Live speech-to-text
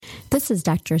This is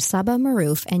Dr. Saba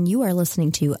Maroof, and you are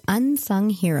listening to Unsung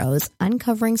Heroes,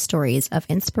 uncovering stories of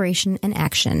inspiration and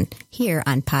action here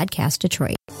on Podcast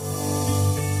Detroit.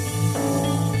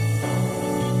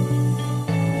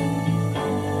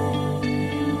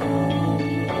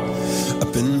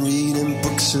 I've been reading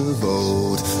books of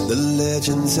old, the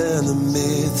legends and the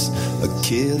myths,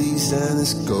 Achilles and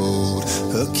his gold,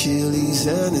 Hercules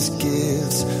and his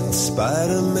gifts,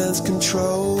 Spider-Man's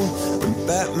control, and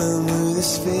Batman with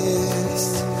his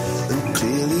fist. And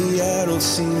clearly I don't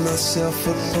see myself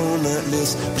upon that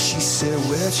list. But she said,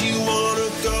 where'd you wanna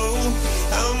go?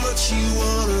 How much you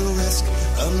wanna risk?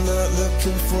 I'm not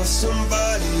looking for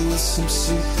somebody with some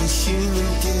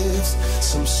superhuman gifts,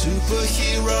 some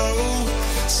superhero,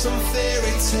 some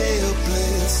fairy tale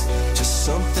bliss. Just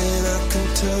something I can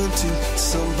turn to,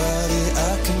 somebody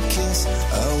I can kiss.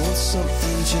 I want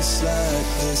something just like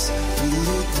this.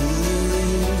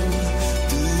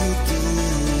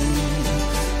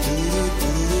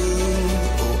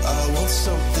 Oh, I want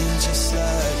something just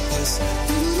like this.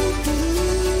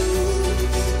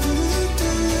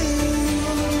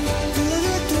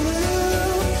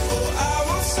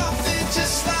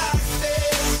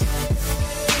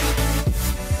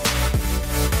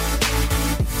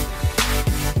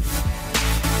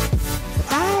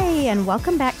 And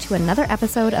welcome back to another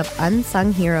episode of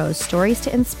Unsung Heroes, Stories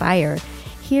to Inspire,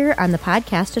 here on the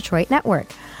Podcast Detroit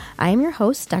Network. I am your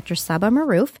host, Dr. Saba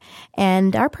Maroof,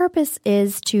 and our purpose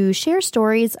is to share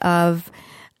stories of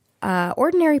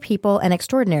ordinary people and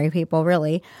extraordinary people,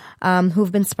 really,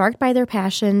 who've been sparked by their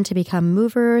passion to become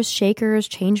movers, shakers,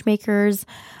 change makers,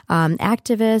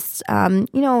 activists,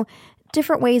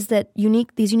 different ways that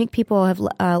these unique people have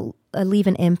leave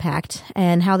an impact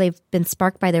and how they've been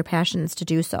sparked by their passions to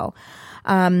do so.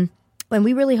 And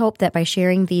we really hope that by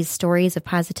sharing these stories of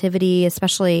positivity,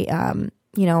 especially,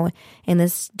 in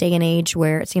this day and age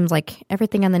where it seems like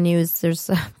everything on the news, there's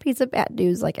a piece of bad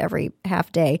news like every half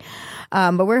day.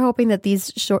 But we're hoping that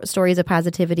these short stories of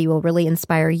positivity will really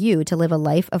inspire you to live a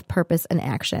life of purpose and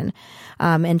action.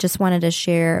 And just wanted to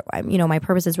share, my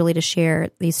purpose is really to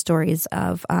share these stories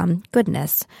of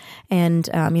goodness and,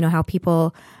 how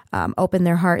people open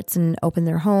their hearts and open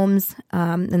their homes.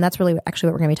 And that's really actually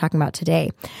what we're going to be talking about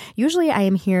today. Usually I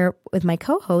am here with my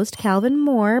co-host, Calvin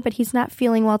Moore, but he's not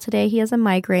feeling well today. He has a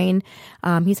migraine.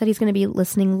 He said he's going to be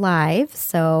listening live.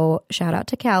 So shout out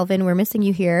to Calvin. We're missing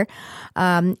you here.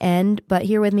 But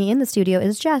here with me in the studio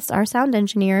is Jess, our sound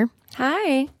engineer.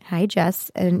 Hi. Hi,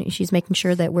 Jess. And she's making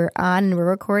sure that we're on and we're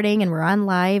recording and we're on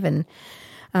live and,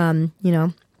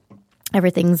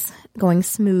 everything's going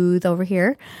smooth over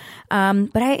here.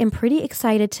 But I am pretty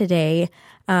excited today.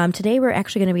 Today we're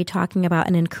actually going to be talking about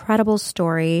an incredible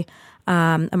story,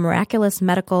 a miraculous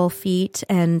medical feat,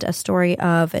 and a story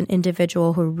of an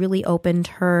individual who really opened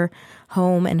her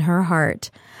home and her heart.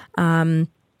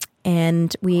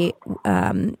 And we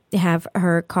have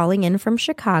her calling in from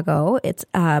Chicago.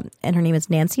 And her name is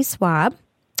Nancy Swab.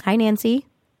 Hi, Nancy.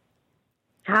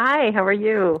 Hi, how are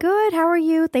you? Good. How are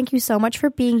you? Thank you so much for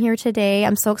being here today.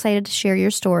 I'm so excited to share your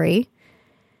story.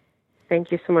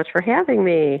 Thank you so much for having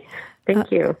me. Thank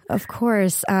you. Of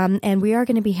course. And we are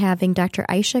going to be having Dr.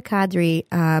 Aisha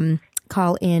Qadri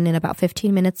call in about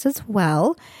 15 minutes as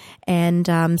well. And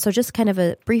so just kind of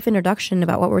a brief introduction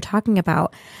about what we're talking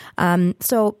about.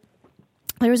 So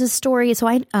there was a story. So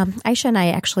Aisha and I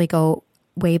actually go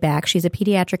way back. She's a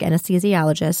pediatric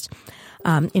anesthesiologist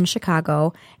in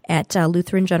Chicago at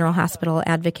Lutheran General Hospital,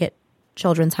 Advocate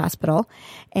Children's Hospital.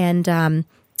 And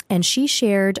she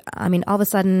shared, all of a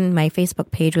sudden my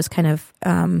Facebook page was kind of,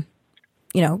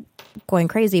 going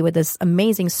crazy with this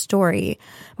amazing story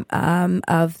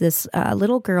of this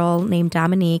little girl named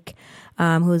Dominique,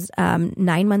 who's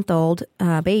 9-month-old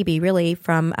baby, really,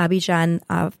 from Abidjan,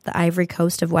 the Ivory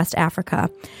Coast of West Africa,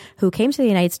 who came to the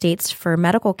United States for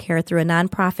medical care through a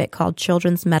nonprofit called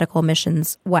Children's Medical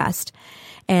Missions West.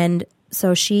 And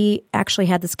so she actually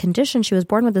had this condition. She was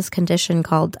born with this condition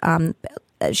called,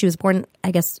 she was born,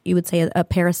 I guess you would say, a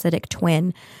parasitic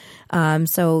twin.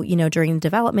 So, during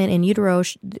development in utero,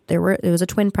 there was a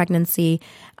twin pregnancy,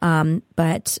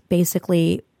 but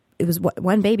basically it was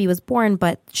one baby was born,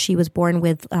 but she was born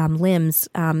with limbs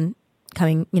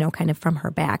coming, kind of from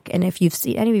her back. And if you've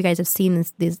seen, any of you guys have seen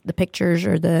the pictures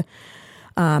or the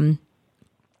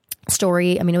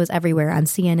story, it was everywhere on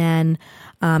CNN.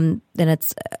 Then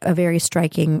it's a very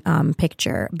striking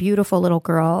picture. Beautiful little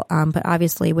girl, but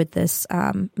obviously with this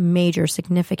major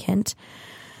significant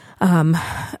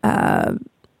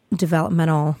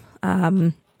developmental,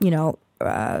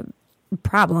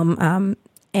 problem,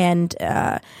 and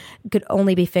could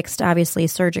only be fixed, obviously,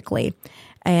 surgically.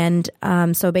 And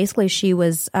so basically she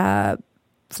was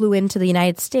flew into the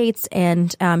United States,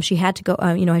 and she had to go,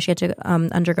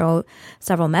 undergo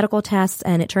several medical tests,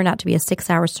 and it turned out to be a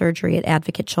 6-hour surgery at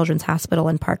Advocate Children's Hospital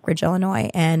in Park Ridge, Illinois.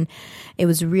 And it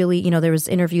was really, there was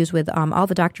interviews with all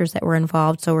the doctors that were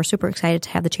involved. So we're super excited to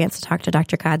have the chance to talk to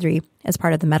Dr. Kadri as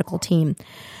part of the medical team.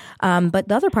 But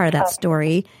the other part of that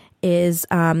story is,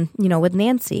 with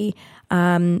Nancy,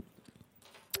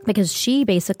 because she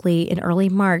basically in early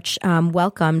March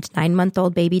welcomed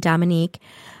 9-month-old baby Dominique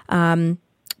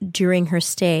during her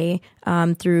stay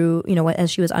through,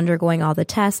 as she was undergoing all the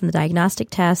tests and the diagnostic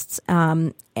tests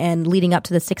and leading up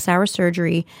to the 6-hour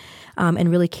surgery and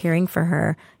really caring for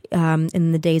her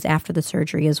in the days after the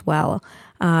surgery as well.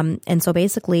 And so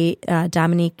basically,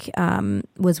 Dominique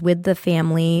was with the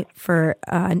family for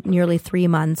nearly 3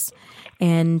 months.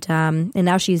 And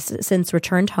now she's since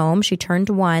returned home. She turned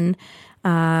 1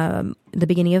 the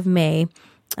beginning of May.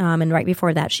 And right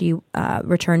before that, she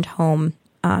returned home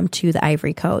to the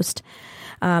Ivory Coast.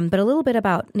 But a little bit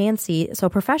about Nancy. So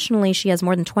professionally, she has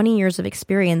more than 20 years of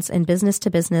experience in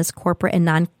business-to-business, corporate,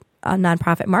 and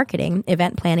nonprofit marketing,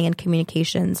 event planning, and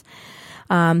communications.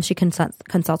 She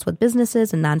consults with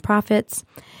businesses and nonprofits.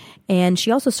 And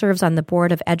she also serves on the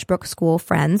board of Edgebrook School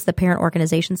Friends, the parent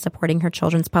organization supporting her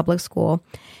children's public school.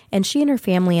 And she and her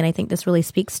family, and I think this really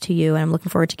speaks to you, and I'm looking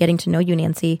forward to getting to know you,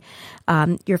 Nancy.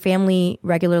 Your family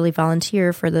regularly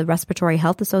volunteer for the Respiratory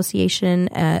Health Association,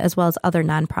 as well as other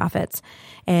nonprofits.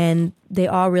 And they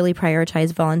all really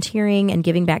prioritize volunteering and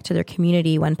giving back to their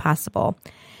community when possible.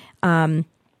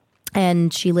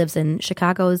 And she lives in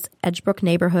Chicago's Edgebrook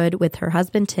neighborhood with her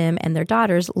husband, Tim, and their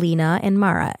daughters, Lena and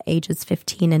Mara, ages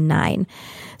 15 and 9.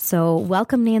 So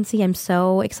welcome, Nancy. I'm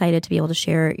so excited to be able to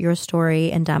share your story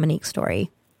and Dominique's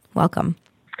story. Welcome.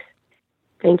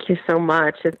 Thank you so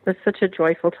much. It's such a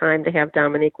joyful time to have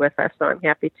Dominique with us, so I'm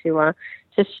happy to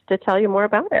tell you more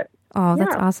about it. Oh,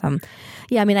 that's awesome.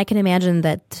 Yeah, I mean, I can imagine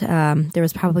that there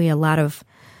was probably a lot of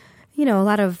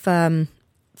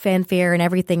fanfare and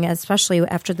everything, especially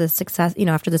after the success,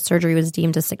 after the surgery was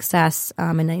deemed a success.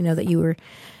 And I know that you were,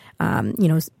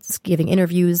 giving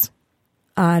interviews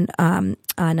on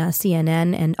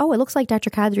CNN. And, it looks like Dr.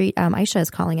 Kadri, Aisha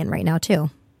is calling in right now too.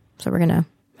 So we're going to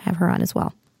have her on as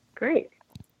well. Great.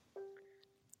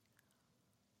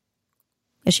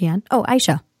 Is she on? Oh,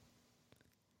 Aisha.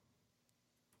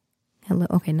 Hello.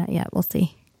 Okay, not yet. We'll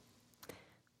see.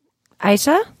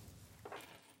 Aisha?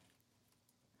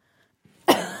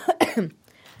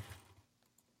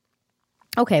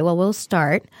 Okay, well, we'll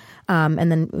start,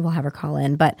 and then we'll have her call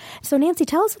in. But so, Nancy,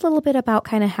 tell us a little bit about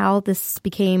kind of how this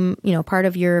became, part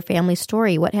of your family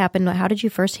story. What happened? How did you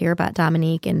first hear about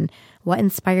Dominique, and what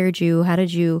inspired you? How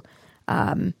did you,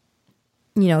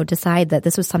 decide that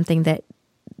this was something that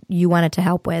you wanted to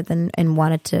help with and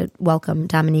wanted to welcome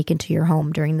Dominique into your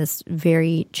home during this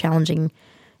very challenging,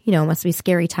 must be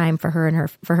scary time for her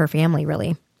and for her family,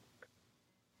 really?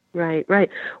 Right.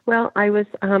 Well, I was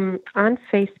on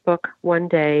Facebook one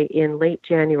day in late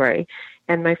January,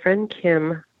 and my friend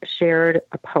Kim shared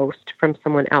a post from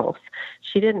someone else.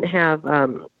 She didn't have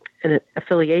an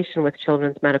affiliation with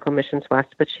Children's Medical Missions West,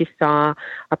 but she saw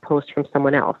a post from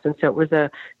someone else. And so it was a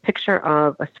picture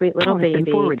of a sweet little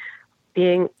baby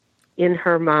being in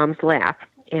her mom's lap.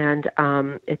 And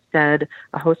it said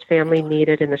a host family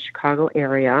needed in the Chicago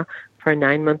area for a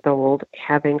 9-month-old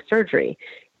having surgery.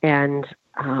 And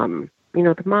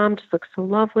the mom just looks so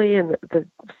lovely, and the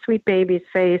sweet baby's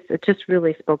face, it just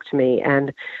really spoke to me.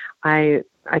 And I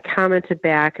commented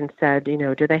back and said,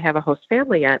 do they have a host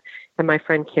family yet? And my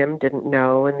friend Kim didn't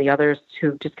know, and the others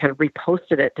who just kind of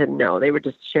reposted it didn't know. They were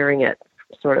just sharing it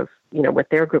sort of, with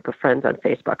their group of friends on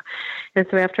Facebook. And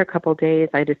so after a couple of days,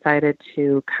 I decided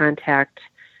to contact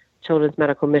Children's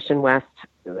Medical Mission West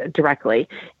directly.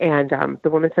 And the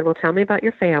woman said, well, tell me about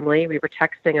your family. We were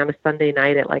texting on a Sunday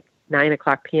night at like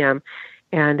 9:00 p.m.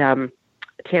 And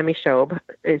Tammy Shobe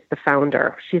is the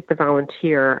founder. She's the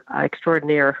volunteer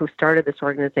extraordinaire who started this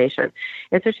organization.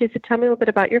 And so she said, tell me a little bit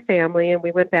about your family. And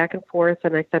we went back and forth,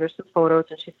 and I sent her some photos.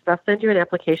 And she said, I'll send you an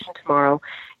application tomorrow,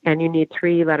 and you need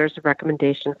 3 letters of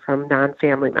recommendation from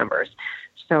non-family members.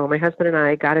 So my husband and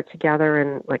I got it together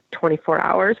in like 24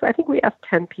 hours. I think we asked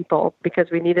 10 people because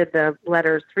we needed the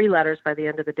 3 letters by the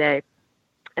end of the day.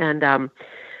 And,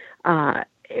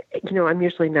 I'm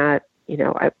usually not,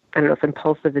 I don't know if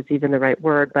impulsive is even the right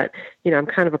word, but, I'm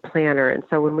kind of a planner. And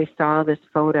so when we saw this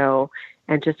photo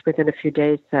and just within a few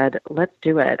days said, let's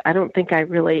do it, I don't think I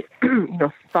really,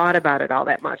 thought about it all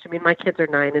that much. I mean, my kids are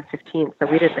 9 and 15, so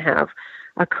we didn't have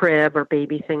a crib or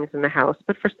baby things in the house.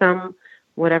 But for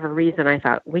whatever reason, I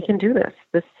thought, we can do this.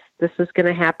 This is going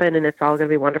to happen, and it's all going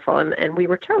to be wonderful. And we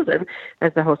were chosen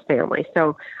as the host family.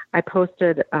 So I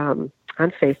posted on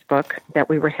on Facebook that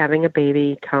we were having a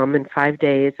baby come in 5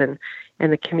 days, and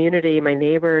the community, my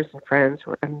neighbors and friends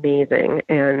were amazing,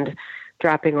 and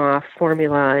dropping off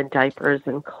formula and diapers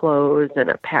and clothes and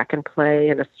a pack and play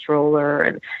and a stroller,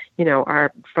 and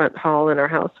our front hall in our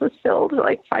house was filled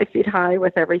like 5 feet high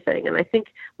with everything. And I think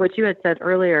what you had said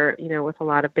earlier, with a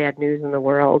lot of bad news in the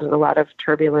world and a lot of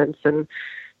turbulence and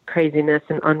craziness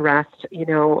and unrest,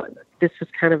 this was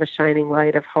kind of a shining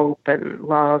light of hope and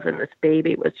love, and this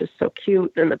baby was just so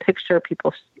cute. And the picture,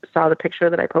 people saw the picture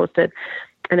that I posted,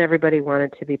 and everybody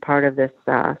wanted to be part of this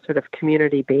sort of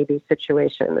community baby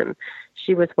situation. And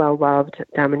she was well loved.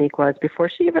 Dominique was, before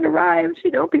she even arrived.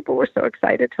 People were so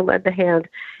excited to lend a hand.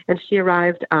 And she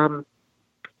arrived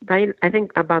right, I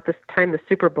think, about this time the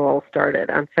Super Bowl started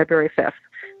on February 5th.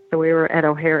 So we were at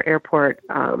O'Hare Airport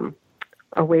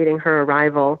awaiting her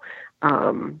arrival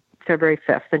February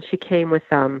 5th. And she came with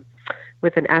an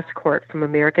escort from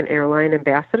American Airline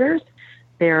Ambassadors.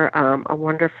 They're a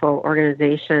wonderful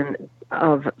organization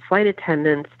of flight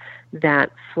attendants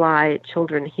that fly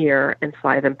children here and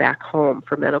fly them back home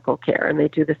for medical care. And they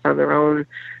do this on their own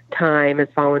time as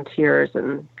volunteers,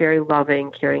 and very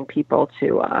loving, caring people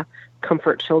to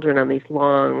comfort children on these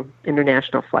long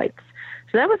international flights.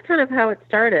 So that was kind of how it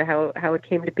started, how it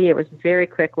came to be. It was very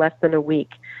quick, less than a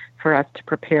week, for us to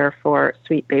prepare for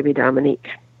sweet baby Dominique.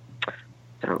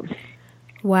 So,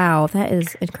 wow, that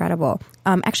is incredible.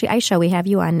 Actually, Aisha, we have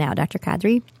you on now, Dr.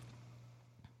 Kadri.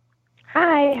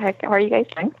 Hi, how are you guys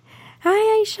doing?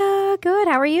 Hi, Aisha. Good.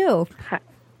 How are you?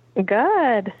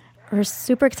 Good. We're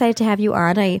super excited to have you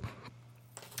on. I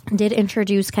did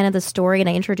introduce kind of the story, and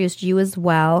I introduced you as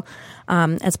well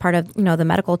as part of the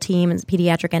medical team as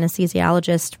pediatric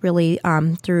anesthesiologist, really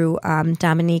through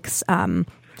Dominique's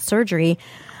surgery.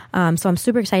 So I'm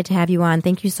super excited to have you on.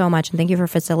 Thank you so much, and thank you for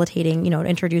facilitating,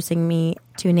 introducing me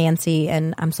to Nancy.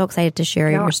 And I'm so excited to share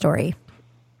your story.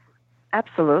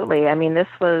 Absolutely. I mean, this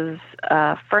was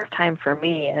first time for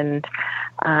me, and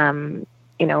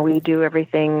we do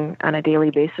everything on a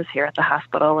daily basis here at the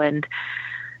hospital, and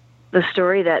the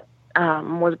story that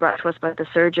was brought to us by the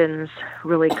surgeons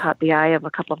really caught the eye of a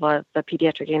couple of the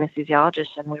pediatric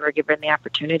anesthesiologists, and we were given the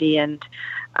opportunity, and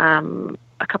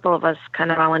a couple of us kind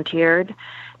of volunteered,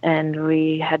 and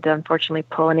we had to unfortunately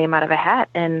pull a name out of a hat,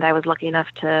 and I was lucky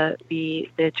enough to be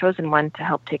the chosen one to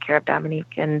help take care of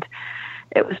Dominique, and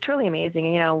it was truly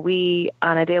amazing. We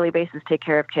on a daily basis take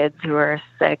care of kids who are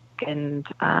sick and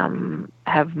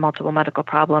have multiple medical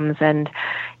problems. And,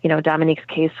 Dominique's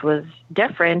case was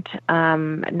different,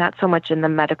 not so much in the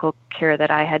medical care that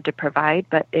I had to provide,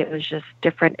 but it was just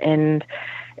different in,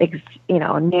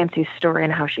 Nancy's story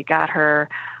and how she got her,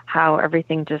 how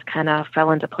everything just kind of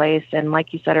fell into place. And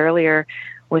like you said earlier,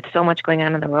 with so much going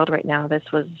on in the world right now, this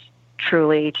was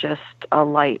truly just a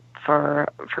light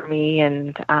for me,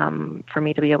 and for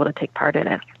me to be able to take part in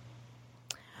it.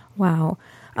 Wow.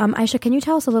 Aisha, can you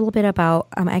tell us a little bit about,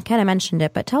 I kind of mentioned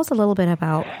it, but tell us a little bit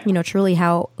about, truly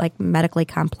how medically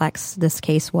complex this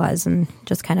case was, and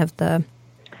just kind of the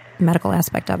medical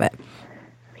aspect of it.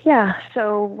 Yeah.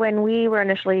 So when we were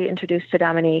initially introduced to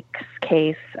Dominique's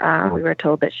case, we were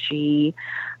told that she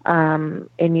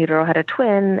in utero had a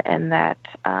twin, and that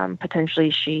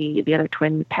potentially the other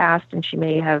twin passed, and she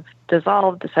may have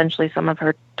dissolved essentially some of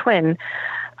her twin.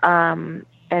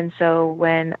 And so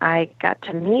when I got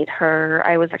to meet her,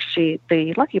 I was actually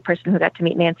the lucky person who got to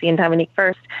meet Nancy and Dominique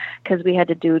first, because we had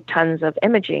to do tons of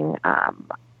imaging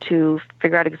to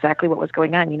figure out exactly what was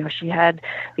going on. She had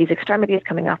these extremities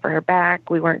coming off of her back.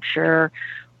 We weren't sure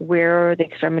where the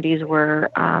extremities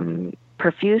were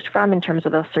perfused from in terms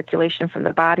of the circulation from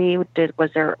the body. Were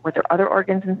there other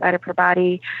organs inside of her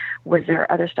body? Was there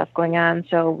other stuff going on?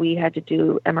 So we had to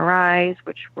do MRIs,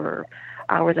 which were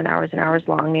hours and hours and hours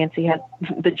long. Nancy had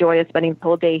the joy of spending the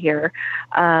whole day here.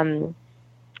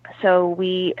 So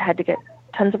we had to get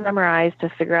tons of MRIs to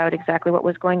figure out exactly what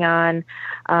was going on,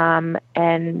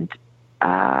 and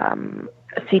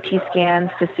CT scans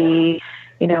to see,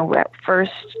 at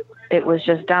first it was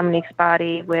just Dominique's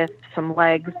body with some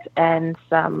legs and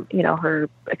some,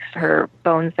 her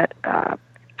bones that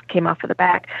came off of the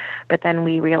back. But then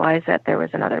we realized that there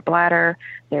was another bladder,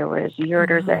 there was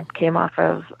ureters that came off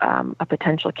of a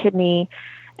potential kidney,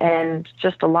 and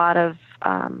just a lot of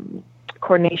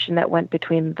coordination that went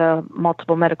between the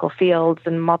multiple medical fields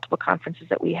and multiple conferences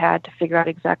that we had to figure out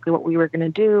exactly what we were going to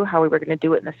do, how we were going to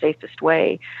do it in the safest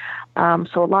way.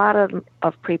 So a lot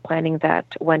of pre-planning that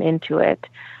went into it.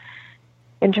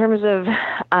 In terms of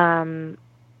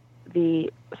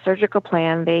the surgical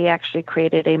plan, they actually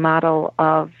created a model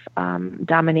of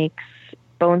Dominique's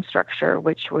bone structure,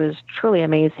 which was truly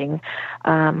amazing.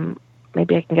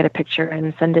 maybe I can get a picture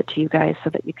and send it to you guys so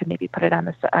that you can maybe put it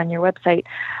on your website.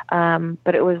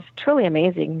 But it was truly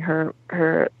amazing.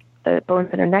 The bones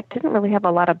in her neck didn't really have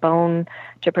a lot of bone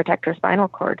to protect her spinal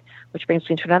cord, which brings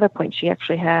me to another point. She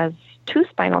actually has 2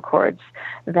 spinal cords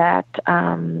that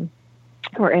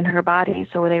were in her body,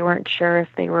 so they weren't sure if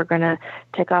they were going to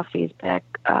take off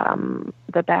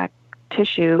the back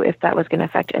tissue, if that was going to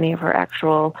affect any of her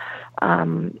actual,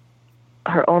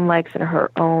 her own legs and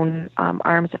her own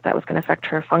arms, if that was going to affect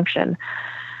her function.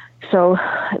 So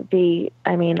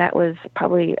that was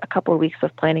probably a couple of weeks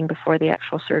of planning before the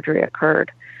actual surgery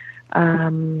occurred.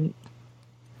 Wow.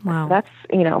 That's,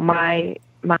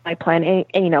 my plan.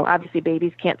 And, obviously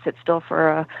babies can't sit still for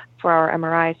a 4-hour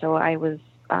MRI. So I was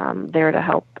there to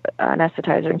help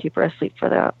anesthetize her and keep her asleep for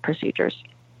the procedures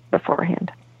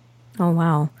beforehand. Oh,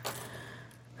 wow.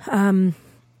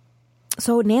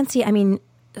 So Nancy,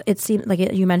 it seemed like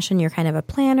you mentioned you're kind of a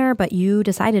planner, but you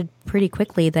decided pretty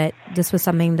quickly that this was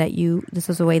something this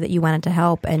was a way that you wanted to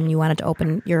help, and you wanted to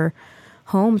open your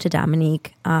home to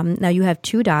Dominique. Now you have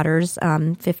 2 daughters,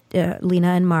 Lena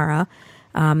and Mara.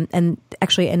 And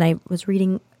I was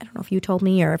reading, I don't know if you told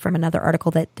me or from another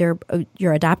article, that they're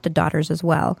your adopted daughters as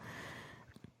well.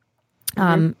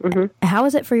 How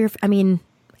is it for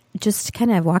just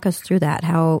kind of walk us through that,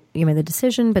 how you made the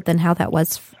decision, but then how that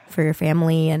was for your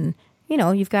family. And,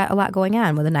 you've got a lot going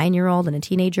on with a 9-year-old and a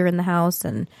teenager in the house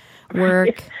and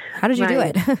work. How did you do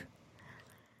it?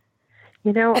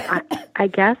 I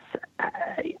guess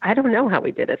I don't know how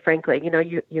we did it, frankly.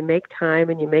 You make time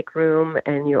and you make room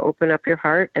and you open up your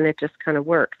heart, and it just kind of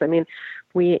works.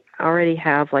 We already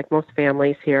have, like most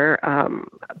families here,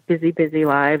 busy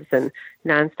lives and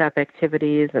nonstop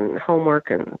activities and homework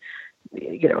and,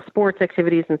 sports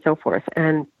activities and so forth.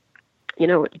 And,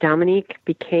 Dominique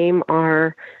became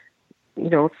our,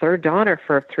 3rd daughter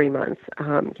for 3 months.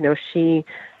 She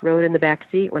rode in the back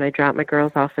seat when I dropped my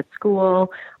girls off at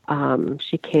school.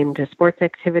 She came to sports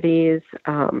activities.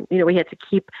 We had to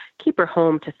keep her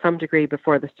home to some degree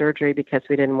before the surgery because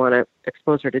we didn't want to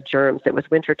expose her to germs. It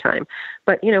was wintertime.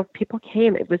 But, people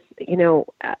came. It was,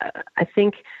 I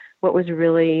think what was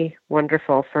really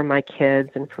wonderful for my kids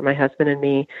and for my husband and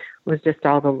me was just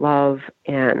all the love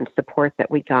and support that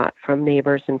we got from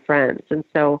neighbors and friends. And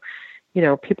so,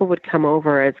 people would come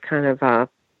over as kind of,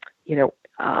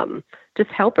 just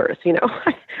helpers,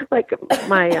 like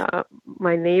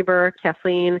my neighbor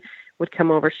Kathleen would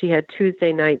come over. She had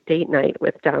Tuesday night date night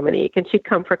with Dominique, and she'd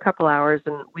come for a couple hours,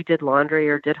 and we did laundry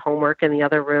or did homework in the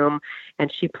other room, and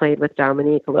she played with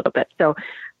Dominique a little bit. So,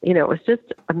 it was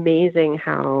just amazing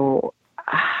how,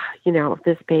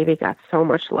 this baby got so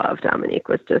much love. Dominique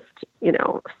was just,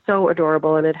 so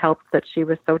adorable, and it helped that she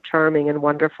was so charming and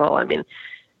wonderful.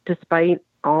 Despite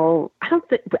all, I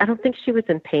don't think she was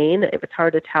in pain. It was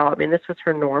hard to tell. This was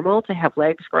her normal to have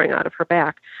legs growing out of her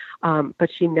back. But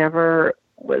she never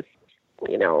was,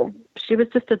 she was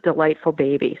just a delightful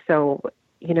baby. So,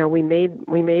 we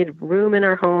made room in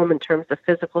our home in terms of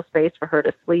physical space for her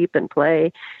to sleep and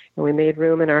play. And we made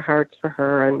room in our hearts for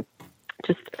her. And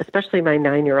just, especially my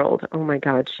 9-year-old, oh my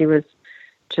God, she was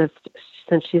just,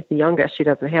 since she's the youngest, she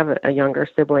doesn't have a younger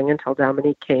sibling until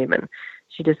Dominique came, and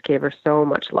she just gave her so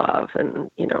much love.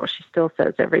 And, she still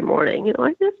says every morning,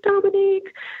 I miss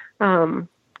Dominique.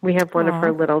 We have one of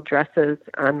her little dresses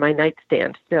on my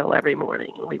nightstand still every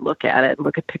morning. And we look at it and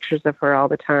look at pictures of her all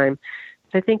the time.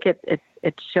 So I think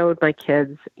it showed my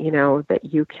kids, that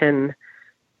you can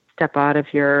step out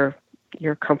of your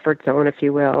comfort zone, if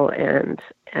you will, and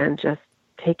just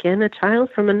take in a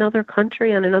child from another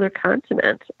country on another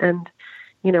continent and,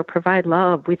 provide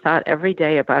love. We thought every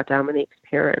day about Dominique's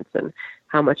parents and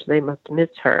how much they must miss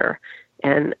her,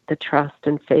 and the trust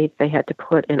and faith they had to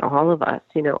put in all of us,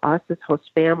 us as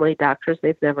host family, doctors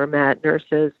they've never met,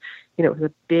 nurses. It was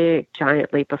a big,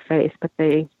 giant leap of faith, but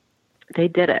they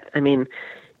did it.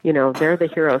 They're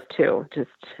the heroes too, just,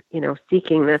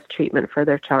 seeking this treatment for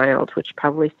their child, which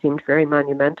probably seemed very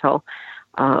monumental.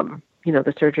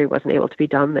 The surgery wasn't able to be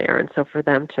done there. And so for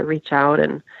them to reach out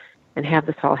and have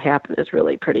this all happen is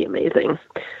really pretty amazing.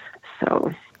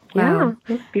 So, yeah,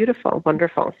 it's beautiful,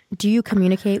 wonderful. Do you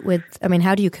communicate with,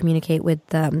 how do you communicate with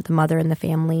the mother and the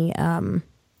family? Do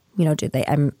they,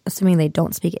 I'm assuming they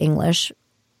don't speak English,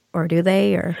 or do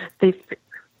they, or?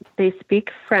 They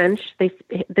speak French.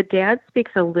 The dad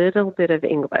speaks a little bit of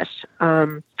English.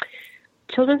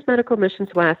 Children's Medical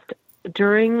Missions West,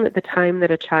 during the time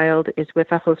that a child is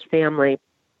with a host family,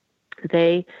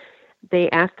 they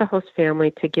ask the host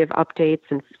family to give updates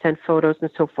and send photos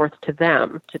and so forth to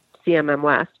them, to CMM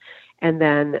West. And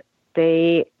then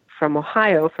they, from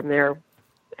Ohio, from their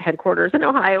headquarters in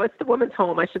Ohio. It's the woman's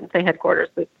home. I shouldn't say headquarters.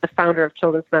 The founder of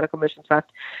Children's Medical Missions West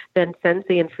then sends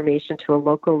the information to a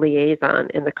local liaison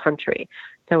in the country.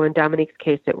 So in Dominique's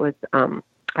case, it was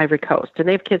Ivory Coast. And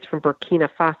they have kids from Burkina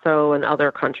Faso and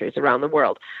other countries around the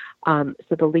world. So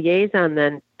the liaison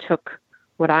then took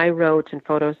what I wrote and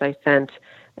photos I sent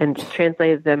and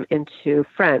translated them into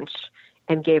French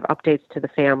and gave updates to the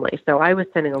family. So I was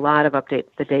sending a lot of updates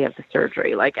the day of the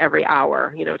surgery, like every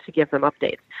hour, to give them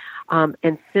updates.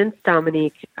 And since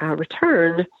Dominique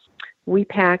returned, we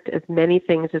packed as many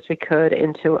things as we could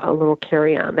into a little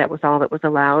carry-on. That was all that was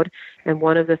allowed. And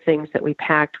one of the things that we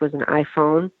packed was an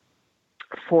iPhone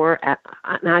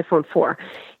 4.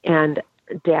 And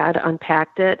Dad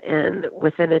unpacked it, and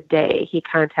within a day, he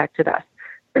contacted us.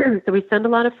 So we send a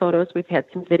lot of photos. We've had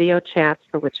some video chats,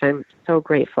 for which I'm so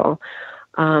grateful.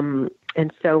 And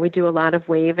so we do a lot of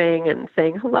waving and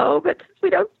saying hello, but since we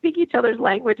don't speak each other's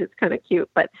language, it's kind of cute.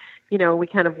 But, we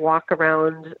kind of walk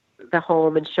around the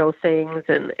home and show things,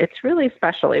 and it's really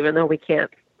special, even though we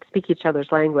can't speak each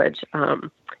other's language.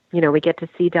 We get to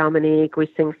see Dominique.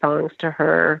 We sing songs to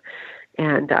her,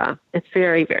 and it's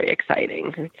very, very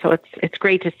exciting. And so it's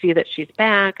great to see that she's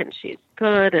back and she's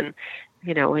good. And,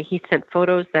 he sent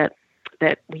photos that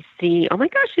we see, oh my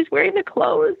gosh, she's wearing the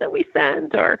clothes that we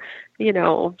sent, or,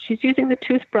 she's using the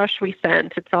toothbrush we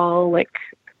sent. It's all like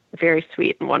very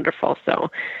sweet and wonderful.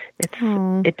 So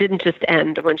it didn't just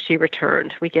end when she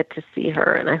returned. We get to see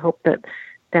her, and I hope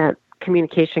that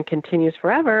communication continues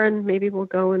forever, and maybe we'll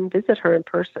go and visit her in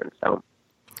person. So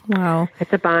wow,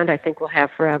 it's a bond I think we'll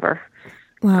have forever.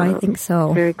 Wow, I think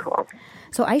so. Very cool.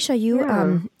 So Aisha,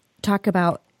 you talk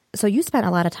about, so you spent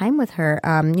a lot of time with her,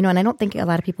 and I don't think a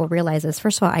lot of people realize this.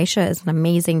 First of all, Aisha is an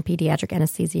amazing pediatric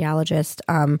anesthesiologist.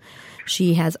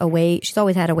 She's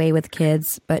always had a way with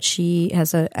kids, but she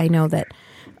has I know that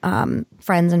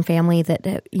friends and family that,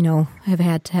 have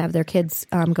had to have their kids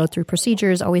go through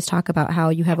procedures always talk about how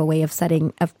you have a way of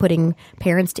putting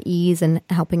parents to ease and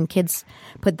helping kids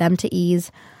put them to ease.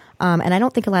 And I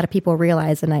don't think a lot of people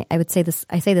realize, and I would say this,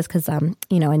 I say this because,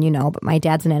 but my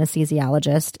dad's an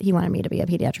anesthesiologist. He wanted me to be a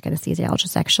pediatric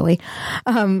anesthesiologist, actually.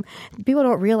 People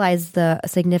don't realize the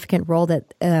significant role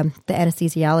that the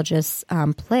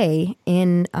anesthesiologists play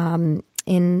in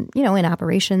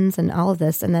operations and all of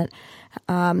this, and that,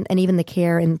 and even the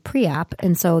care in pre-op.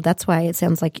 And so that's why it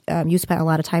sounds like you spent a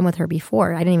lot of time with her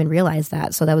before. I didn't even realize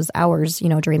that. So that was hours,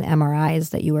 during the MRIs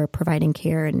that you were providing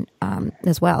care and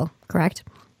as well, correct?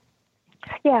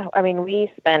 Yeah,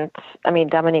 Dominique, she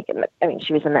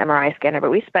was in the MRI scanner,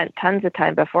 but we spent tons of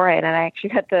time before it, and I actually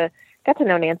got to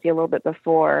know Nancy a little bit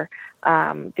before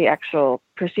the actual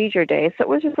procedure day, so it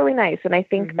was just really nice. And I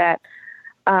think that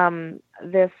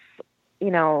this,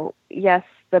 yes,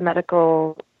 the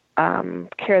medical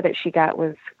care that she got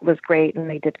was great, and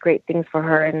they did great things for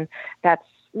her, and that's,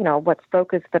 what's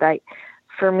focused. But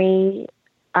for me,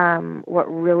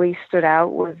 what really stood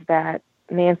out was that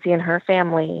Nancy and her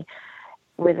family,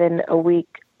 within a week,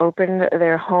 opened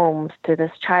their homes to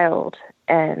this child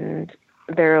and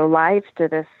their lives to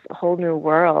this whole new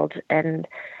world. And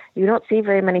you don't see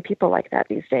very many people like that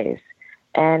these days.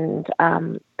 And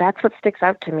that's what sticks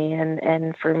out to me. And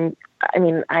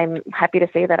I'm happy to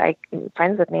say that I'm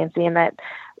friends with Nancy, and that,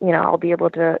 I'll be able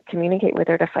to communicate with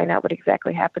her to find out what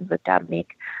exactly happens with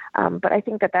Dominique. But I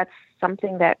think that that's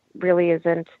something that really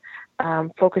isn't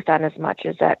focused on as much,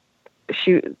 is that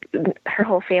her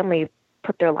whole family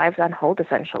put their lives on hold,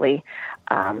 essentially,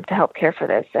 to help care for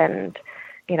this. And,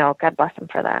 God bless them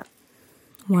for that.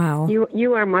 Wow.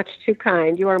 You are much too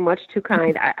kind. You are much too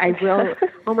kind. I will.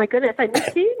 Oh my goodness, I miss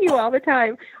seeing you all the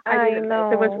time. I know.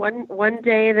 There was one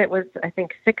day that was, I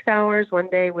think, 6 hours. One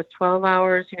day was 12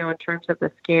 hours. In terms of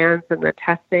the scans and the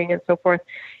testing and so forth.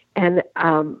 And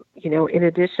in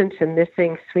addition to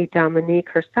missing sweet Dominique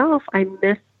herself, I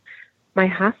miss my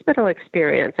hospital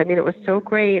experience. It was so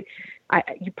great.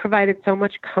 You provided so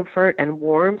much comfort and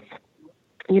warmth,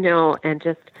 and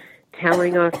just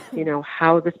telling us,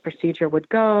 how this procedure would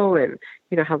go and,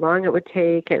 how long it would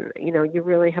take. And, you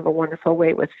really have a wonderful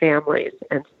way with families.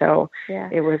 And so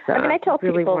it was I tell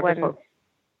really people wonderful.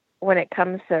 When it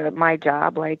comes to my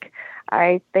job,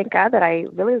 I thank God that I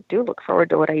really do look forward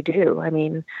to what I do.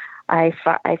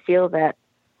 I feel that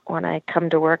when I come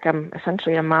to work, I'm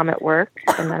essentially a mom at work,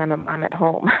 and then I'm a mom at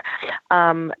home.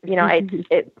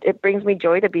 It brings me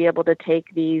joy to be able to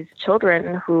take these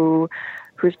children whose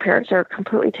parents are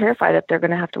completely terrified that they're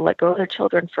going to have to let go of their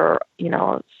children for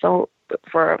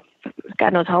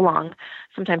God knows how long.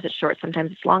 Sometimes it's short,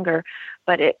 sometimes it's longer.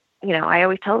 But I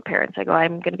always tell the parents, I go,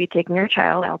 I'm going to be taking your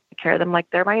child. I'll take care of them like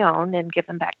they're my own and give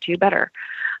them back to you better.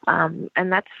 And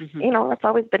that's, that's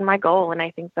always been my goal. And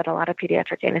I think that a lot of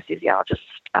pediatric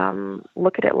anesthesiologists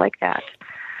look at it like that.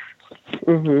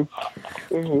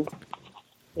 Mm-hmm. Mm-hmm.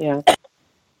 Yeah.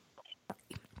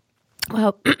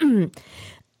 Well,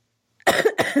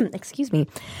 excuse me,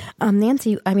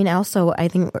 Nancy. I mean, also, I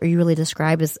think what you really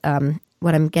describe is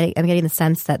what I'm getting. I'm getting the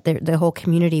sense that the whole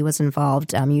community was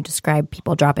involved. You described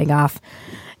people dropping off,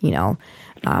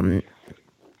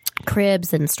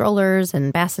 cribs and strollers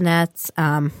and bassinets,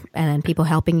 and then people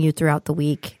helping you throughout the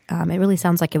week. It really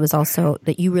sounds like it was also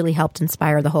that you really helped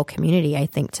inspire the whole community, I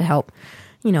think, to help,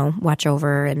 watch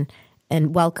over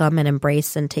and welcome and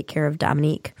embrace and take care of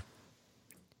Dominique.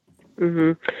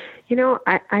 Mm-hmm.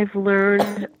 I've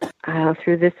learned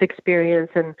through this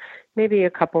experience and maybe a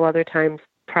couple other times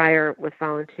prior with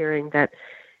volunteering that,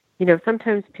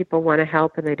 sometimes people want to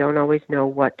help and they don't always know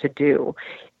what to do.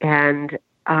 And,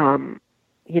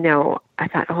 I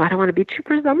thought, I don't want to be too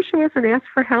presumptuous and ask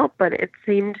for help, but it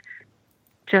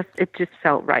just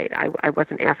felt right. I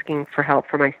wasn't asking for help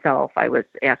for myself. I was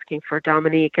asking for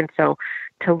Dominique. And so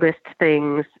to list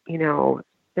things,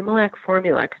 Similac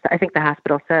formula, because I think the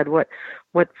hospital said, what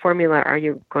formula are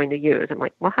you going to use? I'm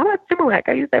like, well, how about Similac?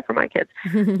 I use that for my kids.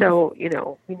 So,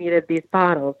 we needed these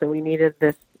bottles and we needed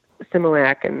this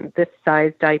Similac and this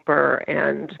size diaper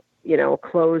and,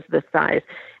 clothes this size.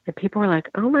 And people were like,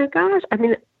 oh my gosh. I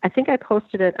mean, I think I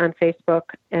posted it on Facebook,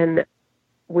 and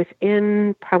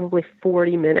within probably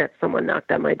 40 minutes, someone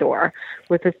knocked on my door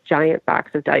with this giant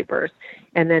box of diapers.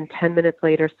 And then 10 minutes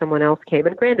later, someone else came.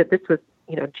 And granted, this was,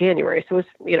 January, so it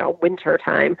was, winter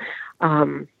time.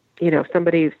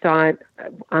 Somebody saw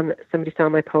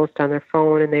my post on their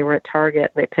phone, and they were at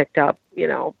Target and they picked up,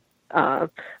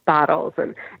 bottles.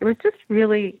 And it was just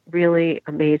really, really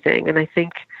amazing. And I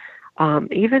think,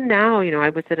 even now, I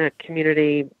was at a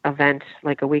community event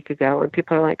like a week ago, and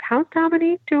people are like, how's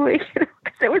Dominique doing?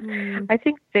 Because it was, I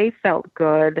think they felt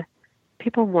good.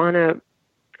 People want to,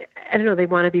 they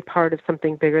want to be part of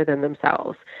something bigger than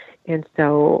themselves. And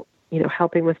so,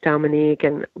 helping with Dominique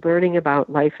and learning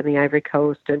about life in the Ivory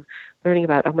Coast and learning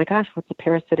about, oh my gosh, what's a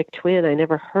parasitic twin? I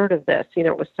never heard of this.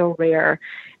 It was so rare.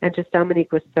 And just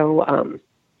Dominique was so,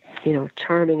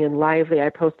 charming and lively. I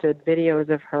posted videos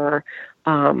of her,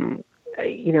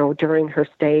 during her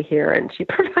stay here, and she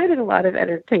provided a lot of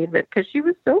entertainment because she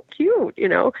was so cute.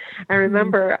 I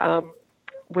remember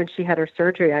when she had her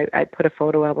surgery, I put a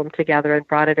photo album together and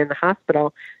brought it to the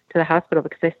hospital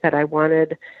because I said I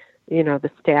wanted,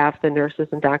 the staff, the nurses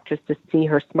and doctors to see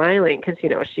her smiling because,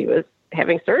 she was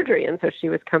having surgery. And so she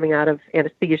was coming out of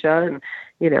anesthesia and,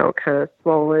 kind of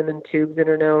swollen and tubes in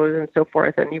her nose and so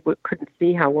forth. And you couldn't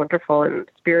see how wonderful and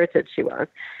spirited she was.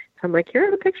 So I'm like, here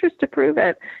are the pictures to prove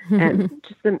it. And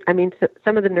some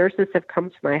of the nurses have come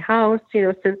to my house,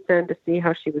 since then to see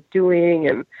how she was doing.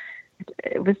 And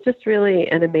it was just really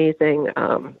an amazing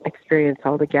experience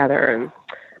altogether. And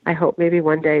I hope maybe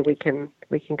one day we can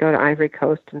go to Ivory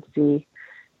Coast and see,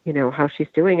 how she's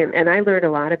doing. And I learned a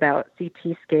lot about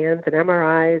CT scans and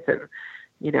MRIs and,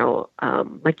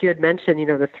 like you had mentioned,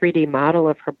 the 3D model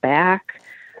of her back,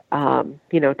 to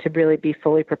really be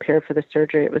fully prepared for the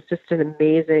surgery. It was just an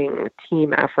amazing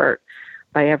team effort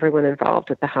by everyone involved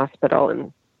at the hospital.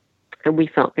 And we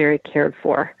felt very cared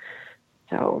for.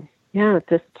 So, yeah, it's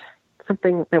just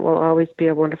something that will always be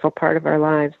a wonderful part of our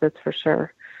lives, that's for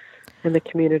sure, and the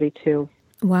community too.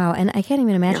 Wow. And I can't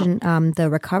even imagine the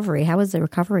recovery. How was the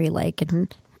recovery like?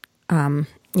 And,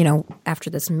 after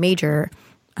this major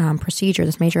procedure,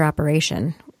 this major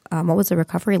operation, what was the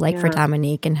recovery like for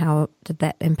Dominique, and how did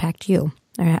that impact you?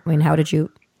 How did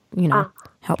you,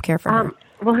 help care for her?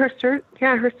 Well, her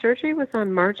surgery was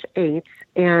on March 8th,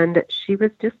 and she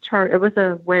was discharged. It was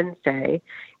a Wednesday,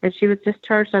 and she was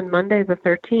discharged on Monday the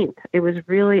 13th. It was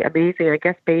really amazing. I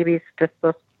guess babies just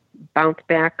bounce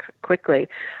back quickly.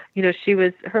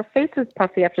 Her face was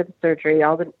puffy after the surgery.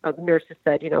 All the nurses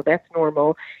said, that's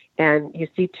normal. And you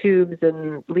see tubes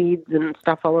and leads and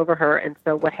stuff all over her. And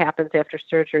so what happens after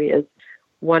surgery is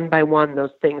one by one,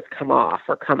 those things come off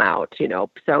or come out,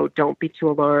 so don't be too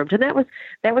alarmed. And that was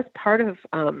part of,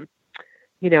 I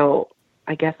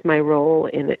guess my role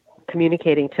in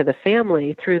communicating to the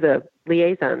family through the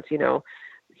liaisons,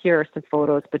 here are some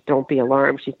photos, but don't be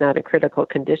alarmed. She's not in critical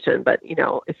condition. But,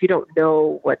 if you don't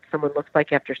know what someone looks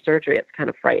like after surgery, it's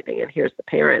kind of frightening. And here's the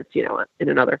parents, in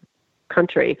another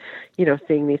country,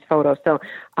 seeing these photos. So,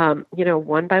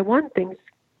 one by one, things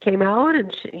came out,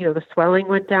 and she, the swelling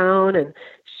went down, and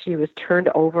she was turned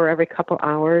over every couple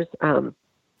hours. And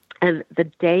the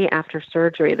day after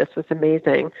surgery, this was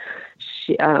amazing.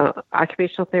 She,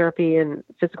 occupational therapy and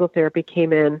physical therapy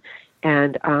came in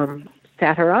and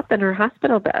sat her up in her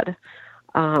hospital bed.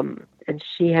 And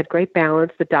she had great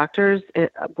balance. The doctors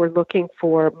were looking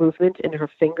for movement in her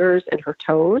fingers and her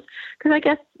toes, because I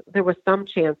guess there was some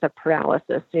chance of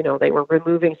paralysis. They were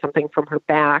removing something from her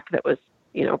back that was,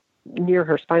 near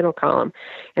her spinal column.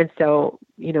 And so,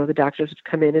 the doctors would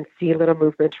come in and see a little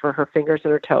movement for her fingers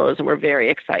and her toes, and we're very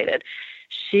excited.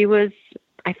 She was,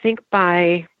 I think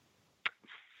the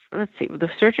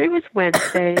surgery was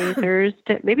Wednesday,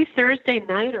 maybe Thursday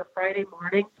night or Friday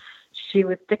morning. She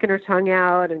was sticking her tongue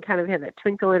out and kind of had that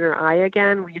twinkle in her eye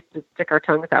again. We used to stick our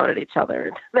tongues out at each other,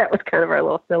 and that was kind of our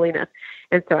little silliness.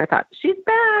 And so I thought, she's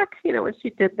back. When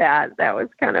she did that, that was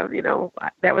kind of,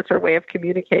 that was her way of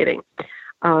communicating.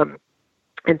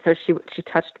 And so she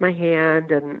touched my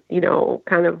hand and,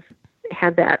 kind of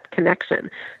had that connection.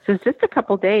 So it's just a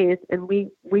couple days, and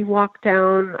we walked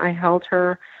down, I held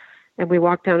her, and we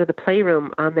walked down to the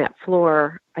playroom on that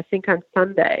floor, I think on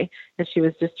Sunday, and she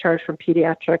was discharged from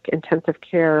pediatric intensive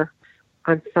care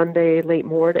on Sunday late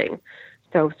morning.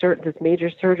 So this major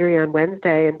surgery on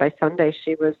Wednesday, and by Sunday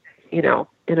she was, in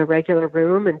a regular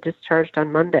room and discharged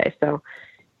on Monday. So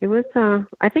it was,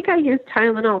 I think I used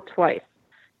Tylenol twice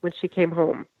when she came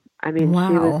home. I mean,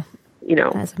 wow. She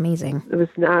was, that's amazing. It was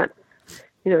not,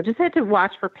 just had to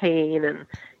watch for pain,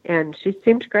 and she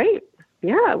seemed great.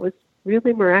 Yeah, it was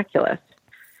really miraculous.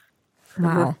 Wow.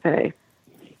 I must say.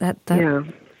 That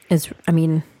is,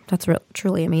 that's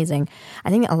truly amazing. I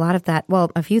think a lot of that,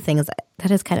 a few things,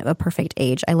 that is kind of a perfect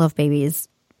age. I love babies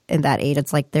in that age.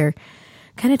 It's like they're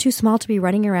kind of too small to be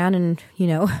running around and,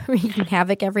 wreaking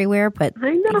havoc everywhere, but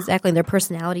exactly, their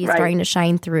personality is starting to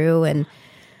shine through, and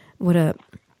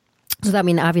so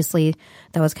obviously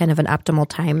that was kind of an optimal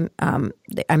time.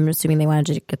 I'm assuming they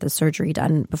wanted to get the surgery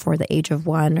done before the age of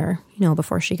 1, or,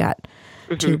 before she got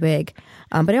too big.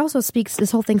 But it also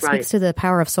this whole thing speaks to the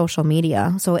power of social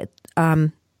media. So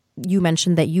you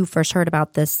mentioned that you first heard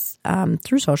about this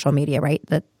through social media, right?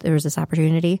 That there was this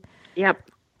opportunity? Yep.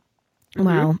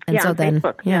 Wow. And so then,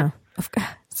 Facebook,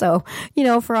 So,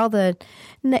 for all the,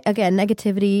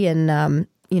 negativity and,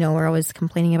 we're always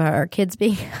complaining about our kids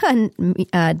being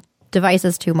on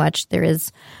devices too much. There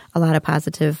is a lot of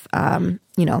positive,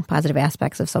 positive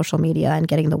aspects of social media and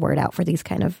getting the word out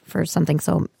for something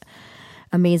so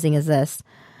amazing as this.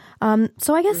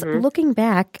 So I guess looking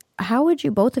back, how would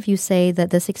you, both of you, say that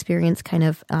this experience kind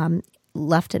of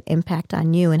left an impact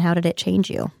on you, and how did it change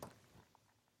you?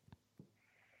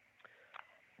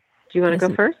 Do you want to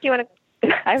go first? Do you want to?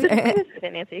 I was going to say,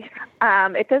 Nancy.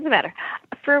 It doesn't matter.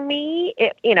 For me,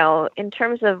 in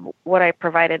terms of what I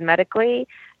provided medically,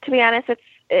 to be honest,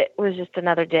 it was just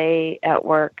another day at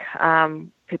work.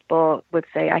 People would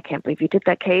say, "I can't believe you did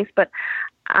that case," but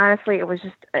honestly, it was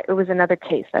another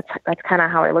case. That's kind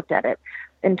of how I looked at it.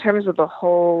 In terms of the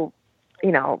whole,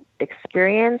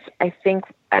 experience, I think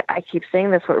I keep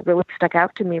saying this. What really stuck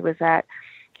out to me was that,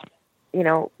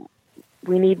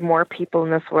 we need more people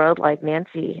in this world like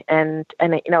Nancy. And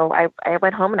I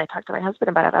went home and I talked to my husband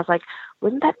about it. I was like,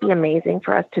 wouldn't that be amazing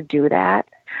for us to do that?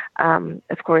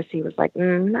 Of course, he was like, I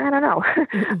don't know.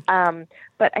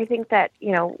 But I think that,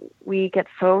 we get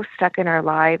so stuck in our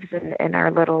lives and in our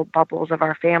little bubbles of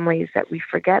our families that we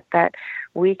forget that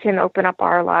we can open up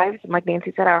our lives, and like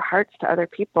Nancy said, our hearts to other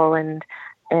people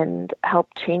and help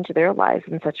change their lives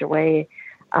in such a way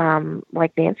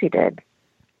like Nancy did.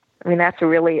 That's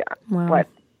really what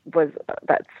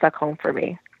that stuck home for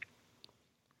me.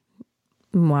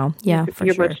 Wow. Yeah,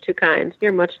 You're much too kind.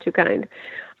 You're much too kind.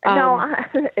 No,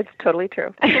 it's totally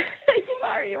true.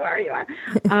 You are.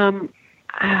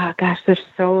 Gosh, there's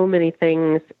so many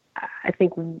things. I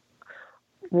think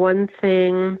one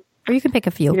thing... Or you can pick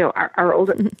a few. Our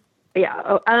older...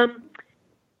 Yeah.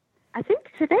 I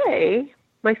think today,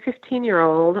 my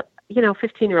 15-year-old...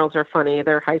 15-year-olds are funny.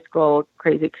 They're high school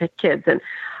crazy kids. And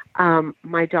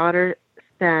my daughter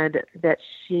said that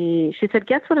she said,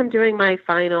 guess what I'm doing my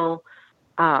final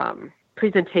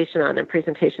presentation on, and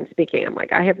presentation speaking. I'm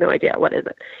like, I have no idea. What is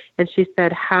it? And she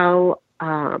said how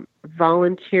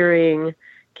volunteering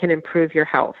can improve your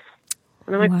health.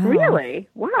 And I'm like, really?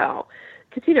 Wow.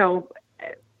 Because,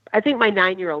 I think my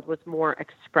 9-year-old was more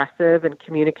expressive and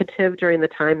communicative during the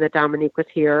time that Dominique was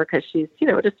here, because she's,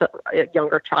 just a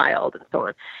younger child and so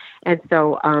on. And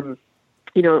so,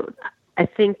 I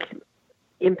think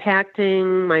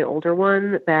impacting my older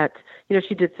one, that,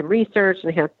 she did some research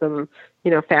and had some,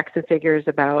 facts and figures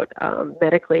about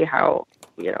medically how,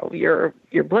 your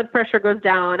blood pressure goes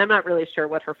down. I'm not really sure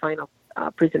what her final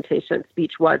presentation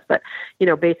speech was, but,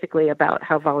 basically about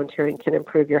how volunteering can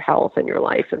improve your health and your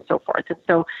life and so forth. And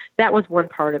so that was one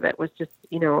part of it, was just,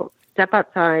 step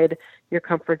outside your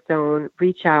comfort zone,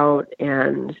 reach out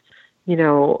and,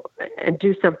 and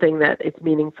do something that is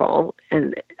meaningful.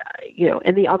 And,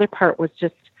 and the other part was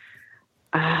just,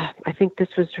 I think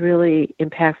this was really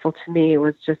impactful to me. It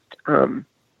was just,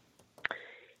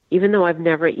 even though I've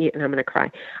never eaten, I'm going to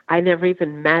cry. I never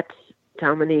even met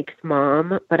Dominique's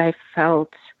mom, but I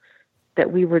felt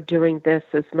that we were doing this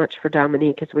as much for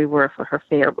Dominique as we were for her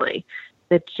family,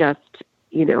 that just,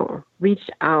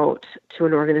 reached out to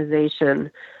an organization,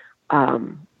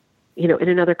 in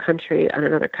another country, on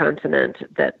another continent,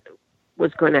 that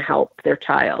was going to help their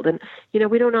child. And,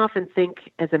 we don't often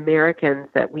think as Americans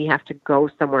that we have to go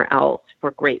somewhere else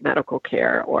for great medical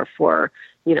care or for,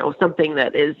 something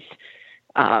that is,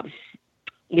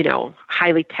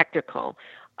 highly technical.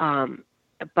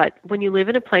 But when you live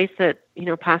in a place that,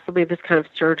 possibly this kind of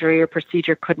surgery or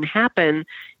procedure couldn't happen,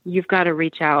 you've got to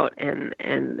reach out and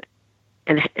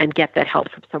get that help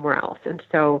from somewhere else. And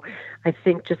so I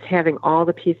think just having all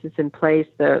the pieces in place,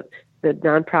 the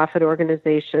nonprofit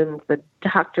organizations, the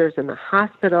doctors in the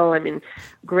hospital,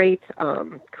 great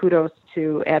kudos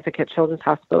to Advocate Children's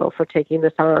Hospital for taking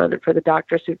this on, and for the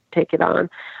doctors who take it on,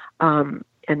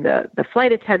 and the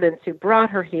flight attendants who brought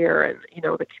her here, and,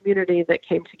 the community that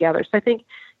came together. So I think,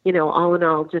 all in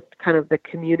all, just kind of the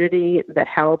community that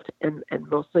helped, and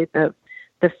mostly the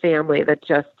family that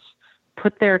just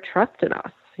put their trust in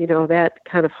us. That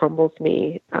kind of humbles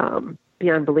me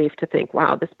beyond belief to think,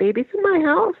 wow, this baby's in my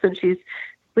house and she's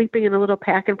sleeping in a little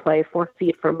pack and play 4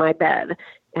 feet from my bed.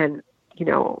 And,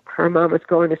 her mom is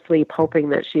going to sleep hoping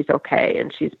that she's okay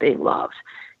and she's being loved.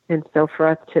 And so for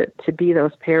us to be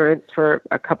those parents for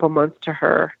a couple months to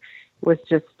her was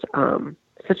just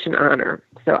such an honor.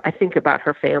 So I think about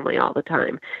her family all the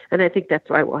time. And I think that's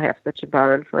why we'll have such a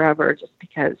bond forever, just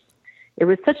because it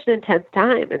was such an intense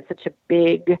time and such a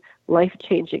big,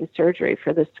 life-changing surgery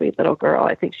for this sweet little girl.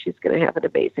 I think she's going to have an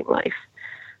amazing life.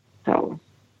 So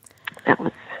that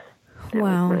was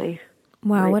my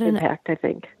what impact, I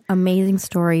think. Amazing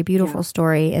story, beautiful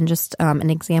story, and just an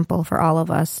example for all of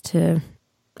us to,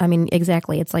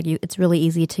 exactly. It's like it's really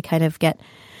easy to kind of get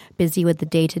busy with the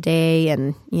day-to-day,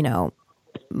 and,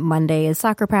 Monday is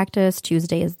soccer practice,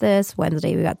 Tuesday is this,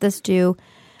 Wednesday we got this due.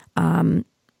 But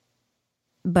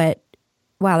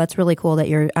wow, that's really cool that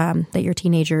your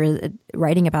teenager is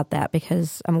writing about that,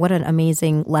 because what an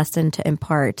amazing lesson to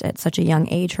impart at such a young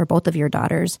age for both of your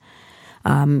daughters.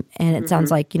 And it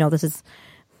sounds like, this is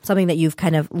something that you've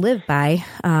kind of lived by,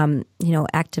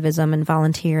 activism and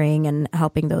volunteering and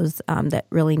helping those that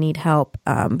really need help.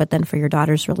 But then for your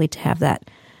daughters really to have that,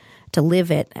 to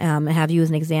live it, and have you as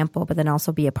an example, but then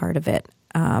also be a part of it.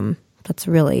 That's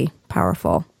really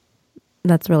powerful.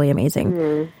 That's really amazing.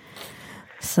 Mm-hmm.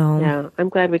 So yeah, I'm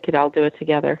glad we could all do it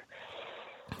together.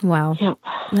 Wow. Yeah.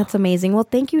 That's amazing. Well,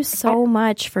 thank you so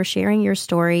much for sharing your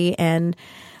story. And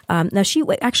now she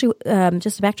actually,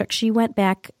 just to backtrack, she went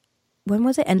back, when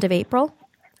was it? End of April?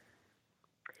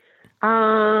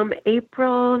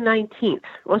 April 19th.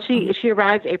 Well, she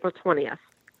arrived April 20th.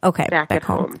 Okay. Back at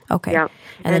home. Okay. Yeah.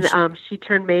 And she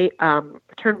turned 1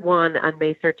 on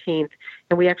May 13th.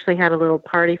 And we actually had a little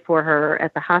party for her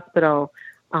at the hospital.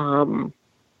 I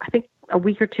think a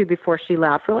week or two before she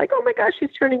left. We're like, oh my gosh,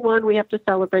 she's turning 1. We have to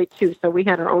celebrate too. So we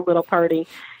had our own little party,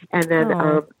 and then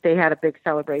they had a big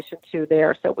celebration too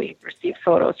there. So we received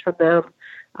photos from them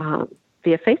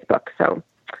via Facebook. So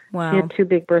she had 2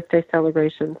 big birthday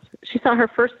celebrations. She saw her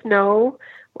first snow,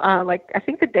 I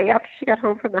think the day after she got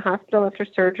home from the hospital after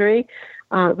surgery.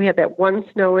 We had that one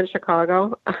snow in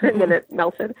Chicago, and then it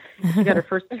melted. She got her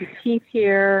first 2 teeth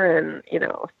here, and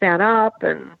sat up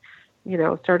and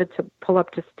started to pull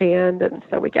up to stand. And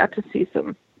so we got to see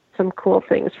some cool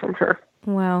things from her.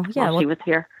 Wow. Yeah. While she was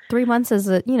here. 3 months is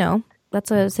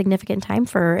that's a significant time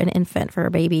for an infant, for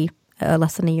a baby,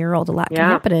 less than a year old. A lot can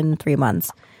happen in 3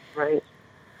 months.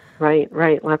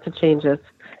 Right. Lots of changes.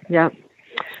 Yeah.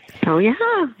 So yeah.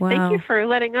 Wow. Thank you for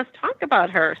letting us talk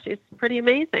about her. She's pretty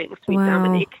amazing. Sweet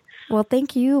Dominique. Well,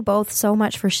 thank you both so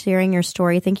much for sharing your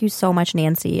story. Thank you so much,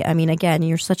 Nancy. Again,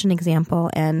 you're such an example,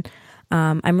 and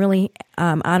I'm really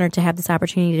honored to have this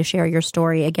opportunity to share your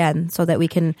story again, so that we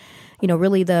can,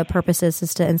 really the purpose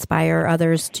is to inspire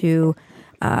others to,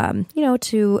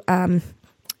 to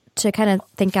kind of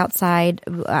think outside,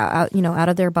 out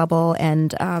of their bubble,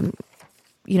 and,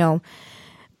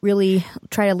 really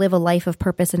try to live a life of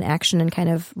purpose and action, and kind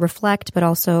of reflect, but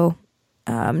also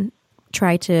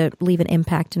try to leave an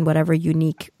impact in whatever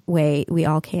unique way we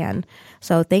all can.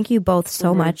 So thank you both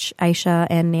so much, Aisha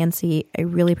and Nancy. I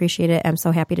really appreciate it. I'm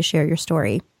so happy to share your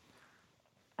story.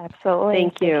 Absolutely.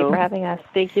 Thank you for having us.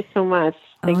 Thank you so much.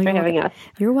 Thanks for having us.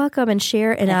 You're welcome. And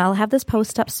share, and I'll have this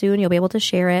post up soon. You'll be able to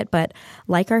share it, but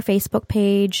like our Facebook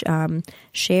page,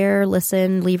 share,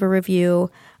 listen, leave a review,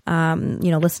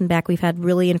 listen back. We've had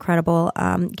really incredible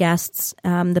guests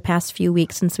the past few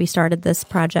weeks since we started this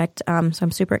project. So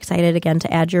I'm super excited again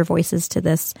to add your voices to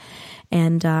this.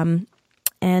 And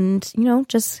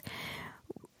just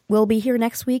we'll be here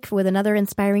next week with another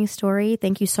inspiring story.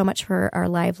 Thank you so much for our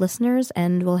live listeners,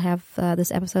 and we'll have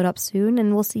this episode up soon,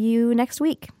 and we'll see you next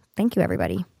week. Thank you,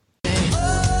 everybody.